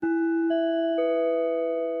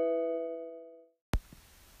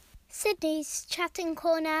Sydney's Chatting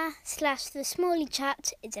Corner / the Smalley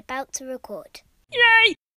Chat is about to record.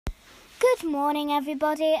 Yay! Good morning,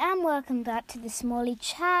 everybody, and welcome back to the Smalley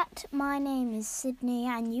Chat. My name is Sydney,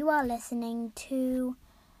 and you are listening to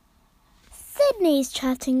Sydney's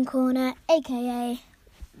Chatting Corner, aka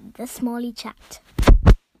the Smalley Chat.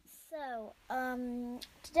 So,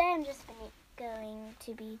 today I'm just going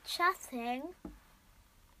to be chatting.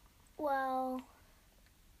 Well,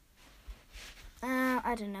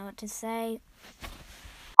 I don't know what to say.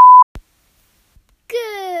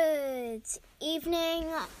 Good evening,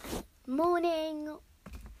 morning,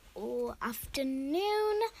 or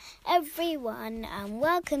afternoon, everyone, and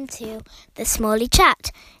welcome to the Smalley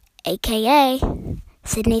Chat, aka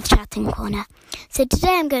Sydney's Chatting Corner. So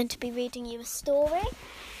today I'm going to be reading you a story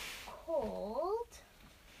called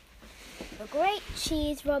The Great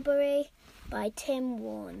Cheese Robbery by Tim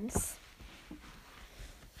Warnes.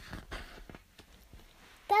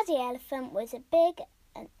 Daddy Elephant was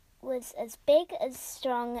as big as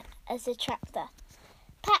strong as a tractor.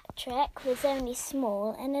 Patrick was only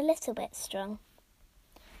small and a little bit strong.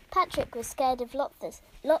 Patrick was scared of lots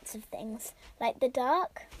of things, like the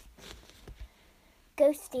dark,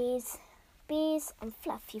 ghosties, bees, and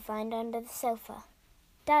fluff you find under the sofa.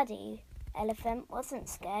 Daddy Elephant wasn't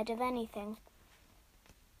scared of anything.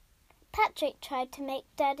 Patrick tried to make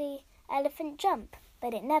Daddy Elephant jump,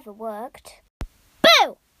 but it never worked.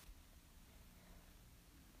 Boo!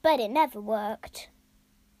 But it never worked.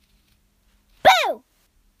 Boo!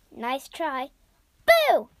 Nice try.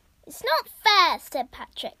 Boo! It's not fair, said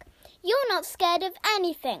Patrick. You're not scared of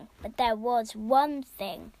anything. But there was one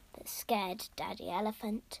thing that scared Daddy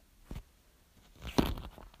Elephant.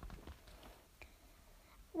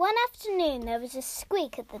 One afternoon there was a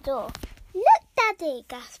squeak at the door. Look, Daddy,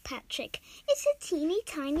 gasped Patrick. It's a teeny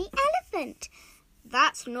tiny elephant.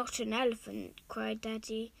 That's not an elephant, cried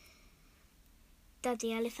Daddy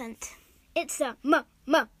Elephant. It's a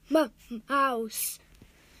mouse.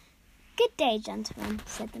 Good day, gentlemen,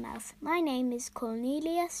 said the mouse. My name is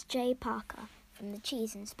Cornelius J. Parker from the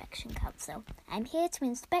Cheese Inspection Council. I'm here to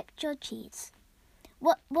inspect your cheese.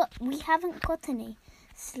 What, we haven't got any,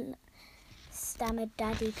 stammered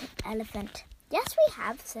Daddy Elephant. Yes, we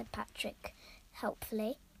have, said Patrick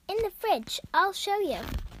helpfully. In the fridge, I'll show you.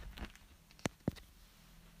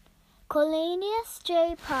 Cornelius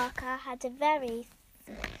J. Parker had a very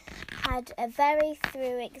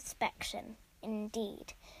thorough inspection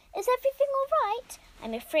indeed. Is everything all right?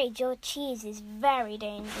 I'm afraid your cheese is very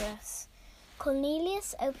dangerous.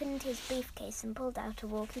 Cornelius opened his briefcase and pulled out a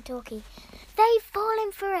walkie-talkie. They've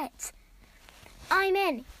fallen for it. I'm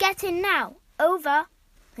in. Get in now. Over.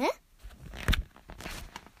 Huh?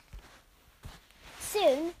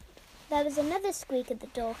 Soon, there was another squeak at the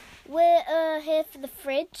door. We're here for the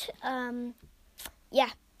fridge.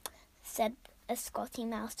 Yeah, said a Scotty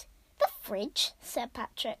mouse. The fridge, said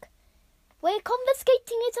Patrick. We're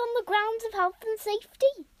confiscating it on the grounds of health and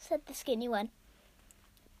safety, said the skinny one.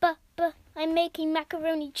 But, I'm making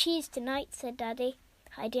macaroni cheese tonight, said Daddy,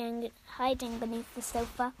 hiding beneath the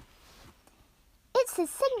sofa. It's his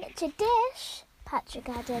signature dish, Patrick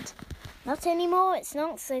added. Not anymore, it's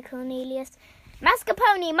not, said Cornelius.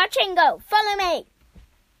 Mascarpone, Machingo, follow me!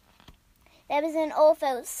 There was an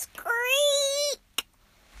awful squeak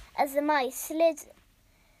as the mice slid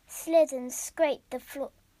and scraped the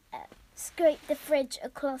fridge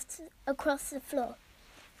across the floor.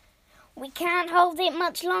 We can't hold it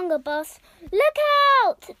much longer, boss. Look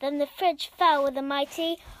out! Then the fridge fell with a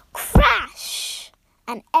mighty crash,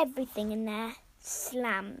 and everything in there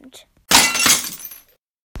slammed.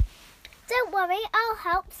 Don't worry, I'll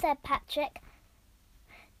help, said Patrick.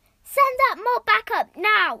 Send up more backup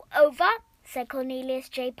now, over, said Cornelius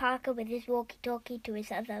J. Parker with his walkie-talkie to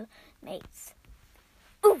his other mates.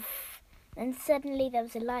 Oof! Then suddenly there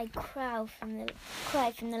was a loud cry from the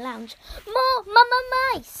lounge. More mama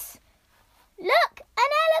mice! Look,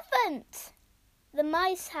 an elephant! The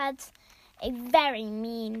mice had a very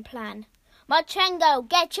mean plan. Machengo,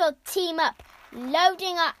 get your team up.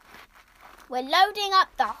 Loading up. We're loading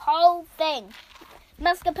up the whole thing.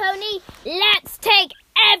 Mascarpone, let's take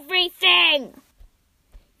everything!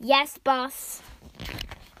 Yes, boss.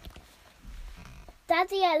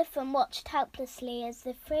 Daddy Elephant watched helplessly as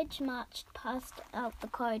the fridge marched past out the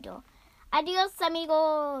corridor. Adios,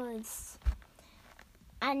 amigos!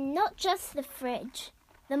 And not just the fridge.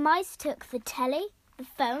 The mice took the telly, the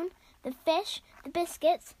phone, the fish, the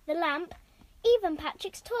biscuits, the lamp, even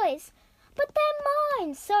Patrick's toys. But they're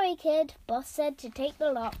mine. Sorry, kid. Boss said to take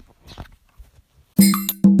the lot.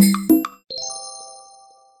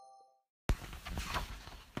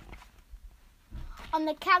 On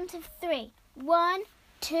the count of 3. 1,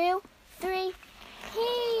 2, 3,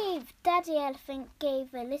 heave! Daddy Elephant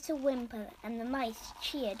gave a little whimper and the mice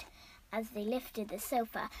cheered as they lifted the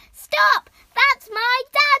sofa. Stop! That's my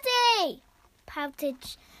daddy!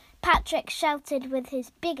 Patrick shouted with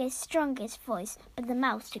his biggest, strongest voice, but the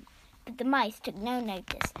mice took no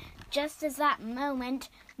notice. Just as that moment,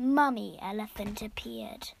 Mummy Elephant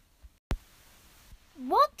appeared.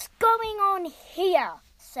 What's going on here?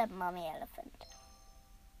 Said Mummy Elephant.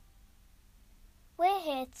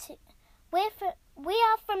 We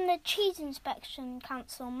are from the Cheese Inspection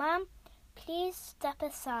Council, ma'am. Please step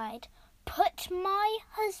aside. Put my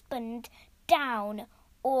husband down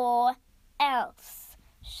or else,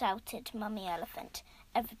 shouted Mummy Elephant.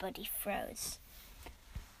 Everybody froze.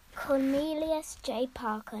 Cornelius J.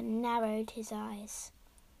 Parker narrowed his eyes.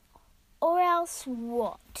 Or else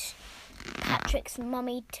what? Patrick's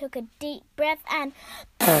mummy took a deep breath and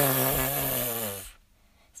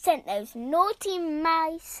sent those naughty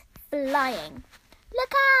mice flying.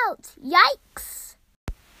 Look out! Yikes!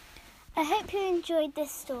 I hope you enjoyed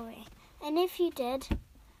this story. And if you did,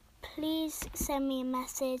 please send me a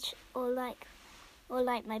message or like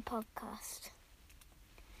my podcast.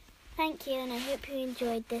 Thank you, and I hope you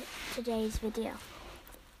enjoyed today's video.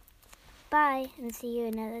 Bye, and see you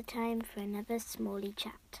another time for another Smalley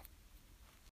chat.